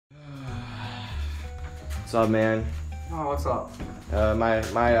What's up, man? Oh, what's up?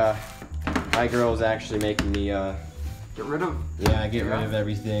 My girl's actually making me get rid of. Yeah, get rid of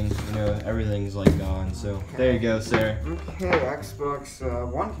everything. You know, everything's like gone. So okay. There you go, sir. Okay, Xbox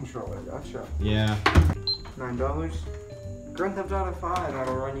One controller. Gotcha. Yeah. $9. Grand Theft Auto 5.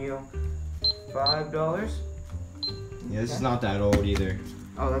 That'll run you $5. Yeah, this is not that old either.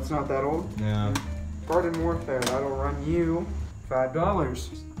 Oh, that's not that old? No. Garden Warfare. That'll run you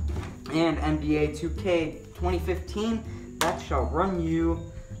 $5. And NBA 2K 2015. That shall run you.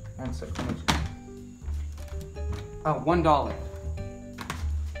 One second. Oh, $1.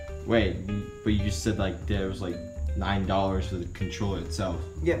 Wait, but you just said like there was like $9 for the controller itself.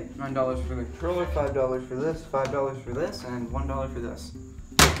 Yeah, $9 for the controller, $5 for this, $5 for this, and $1 for this.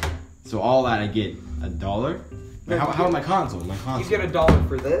 So all that I get $1? No, how about my console? My console. You get $1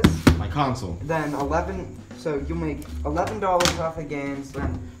 for this. My console. Then 11. So you make $11 off of games,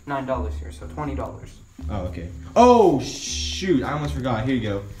 then $9 here, so $20. Oh, okay. Oh shoot! I almost forgot. Here you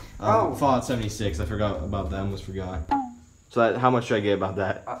go. Oh. Fallout 76. I forgot about that. I almost forgot. So how much should I get about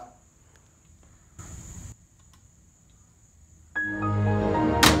that?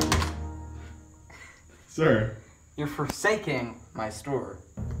 Sir. You're forsaking my store.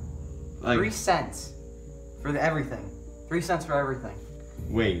 Like, 3 cents for everything. 3 cents for everything.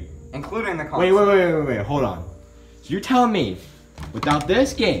 Wait. Including the console. Wait. Hold on. So you're telling me, without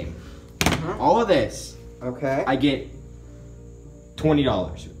this game, all of this, okay, I get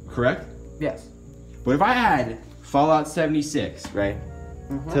 $20, correct? Yes. But if I add Fallout 76, right,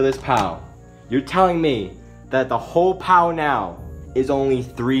 to this POW, you're telling me that the whole POW now is only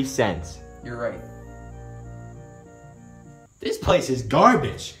 3 cents. You're right. This place is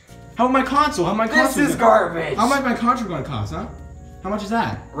garbage. How about my console? This is garbage. How much my console gonna cost, huh? How much is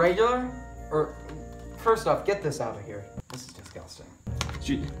that? Regular? Or, first off, get this out of here. This is disgusting.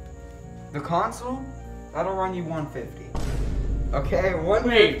 Shoot. The console, that'll run you $150. Okay,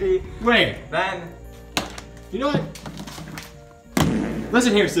 $150. Wait. Then, you know what?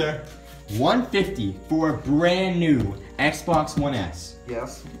 Listen here, sir. $150 for a brand new Xbox One S.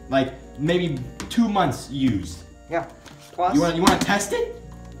 Yes. Like maybe 2 months used. Yeah. Plus. You want to test it?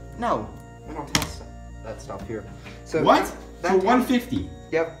 No, we don't test that stuff here. So what? For $150.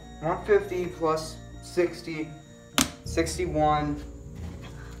 Yep. $150 plus 60, 61,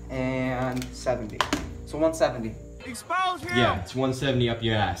 and 70. So $170. Expose him! Yeah, it's $170 up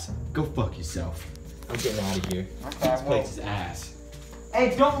your ass. Go fuck yourself. I'm getting out of here. Okay, this place is ass.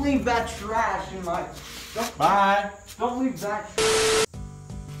 Hey, don't leave that trash in my... Bye! Don't leave that trash.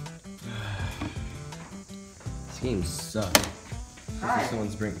 This game sucks. Hi.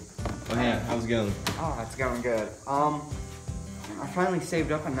 Someone's bringing... Oh yeah, how's it going? Oh, it's going good. I finally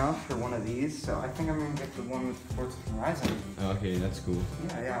saved up enough for one of these, so I think I'm gonna get the one with Forza Horizon. Oh, okay, that's cool.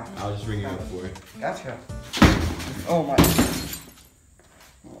 Yeah. I'll just ring you up for it. Gotcha. Oh my.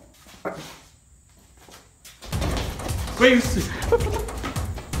 Wait.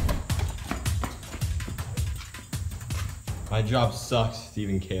 My job sucks to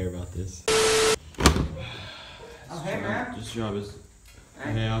even care about this. Oh, hey man. This job is...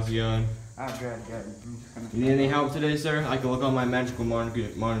 Hey, how's it going? Oh, good. You need any help today, sir? I can look on my magical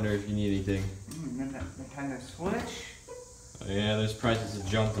monitor if you need anything. Nintendo Switch? Oh, yeah, those prices have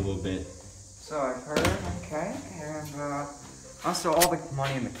jumped a little bit. So I've heard, okay. And, also all the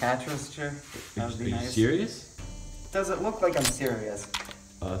money in the cash register. That would be nice. Are you serious? Does it look like I'm serious?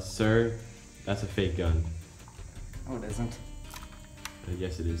 Sir, that's a fake gun. Oh, it isn't.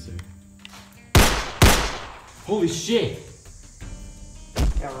 Yes, it is, sir. Holy shit!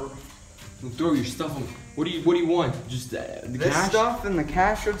 Yeah, Don't throw your stuff on. What do you want? Just the this cash? stuff in the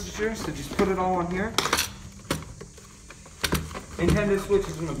cash register, so just put it all in here. Nintendo Switch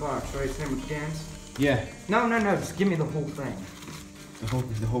is in the box, right? Same with games? Yeah. No, just give me the whole thing.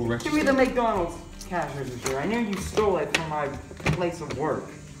 The whole register? Give me the McDonald's cash register. I knew you stole it from my place of work.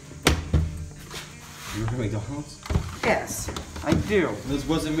 You work at McDonald's? Yes, I do. This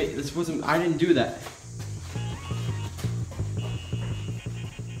wasn't me. I didn't do that.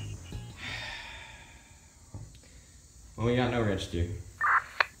 Well, we got no register.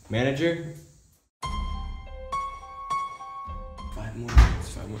 Manager? 5 more minutes,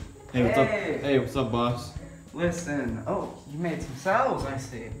 5 more. Hey, what's up? Hey, what's up, boss? Listen, oh, you made some sales, I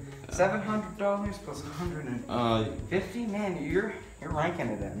see. $700 plus $150? Man, you're ranking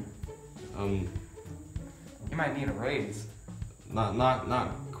it in. You might need a raise. Not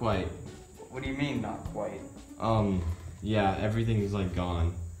quite. What do you mean, not quite? Yeah, everything's like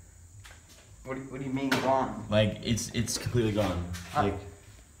gone. What do you mean gone? Like it's completely gone. Like,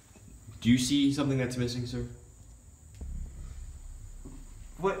 do you see something that's missing, sir?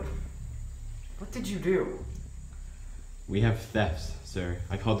 What What did you do? We have thefts, sir.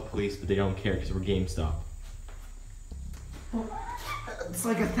 I called the police, but they don't care because we're GameStop. It's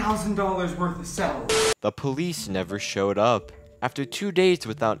like $1,000 worth of cells. The police never showed up. After 2 days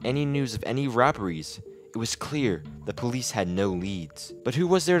without any news of any robberies, it was clear the police had no leads. But who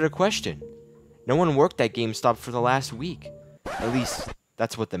was there to question? No one worked at GameStop for the last week. At least,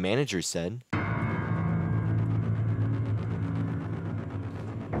 that's what the manager said.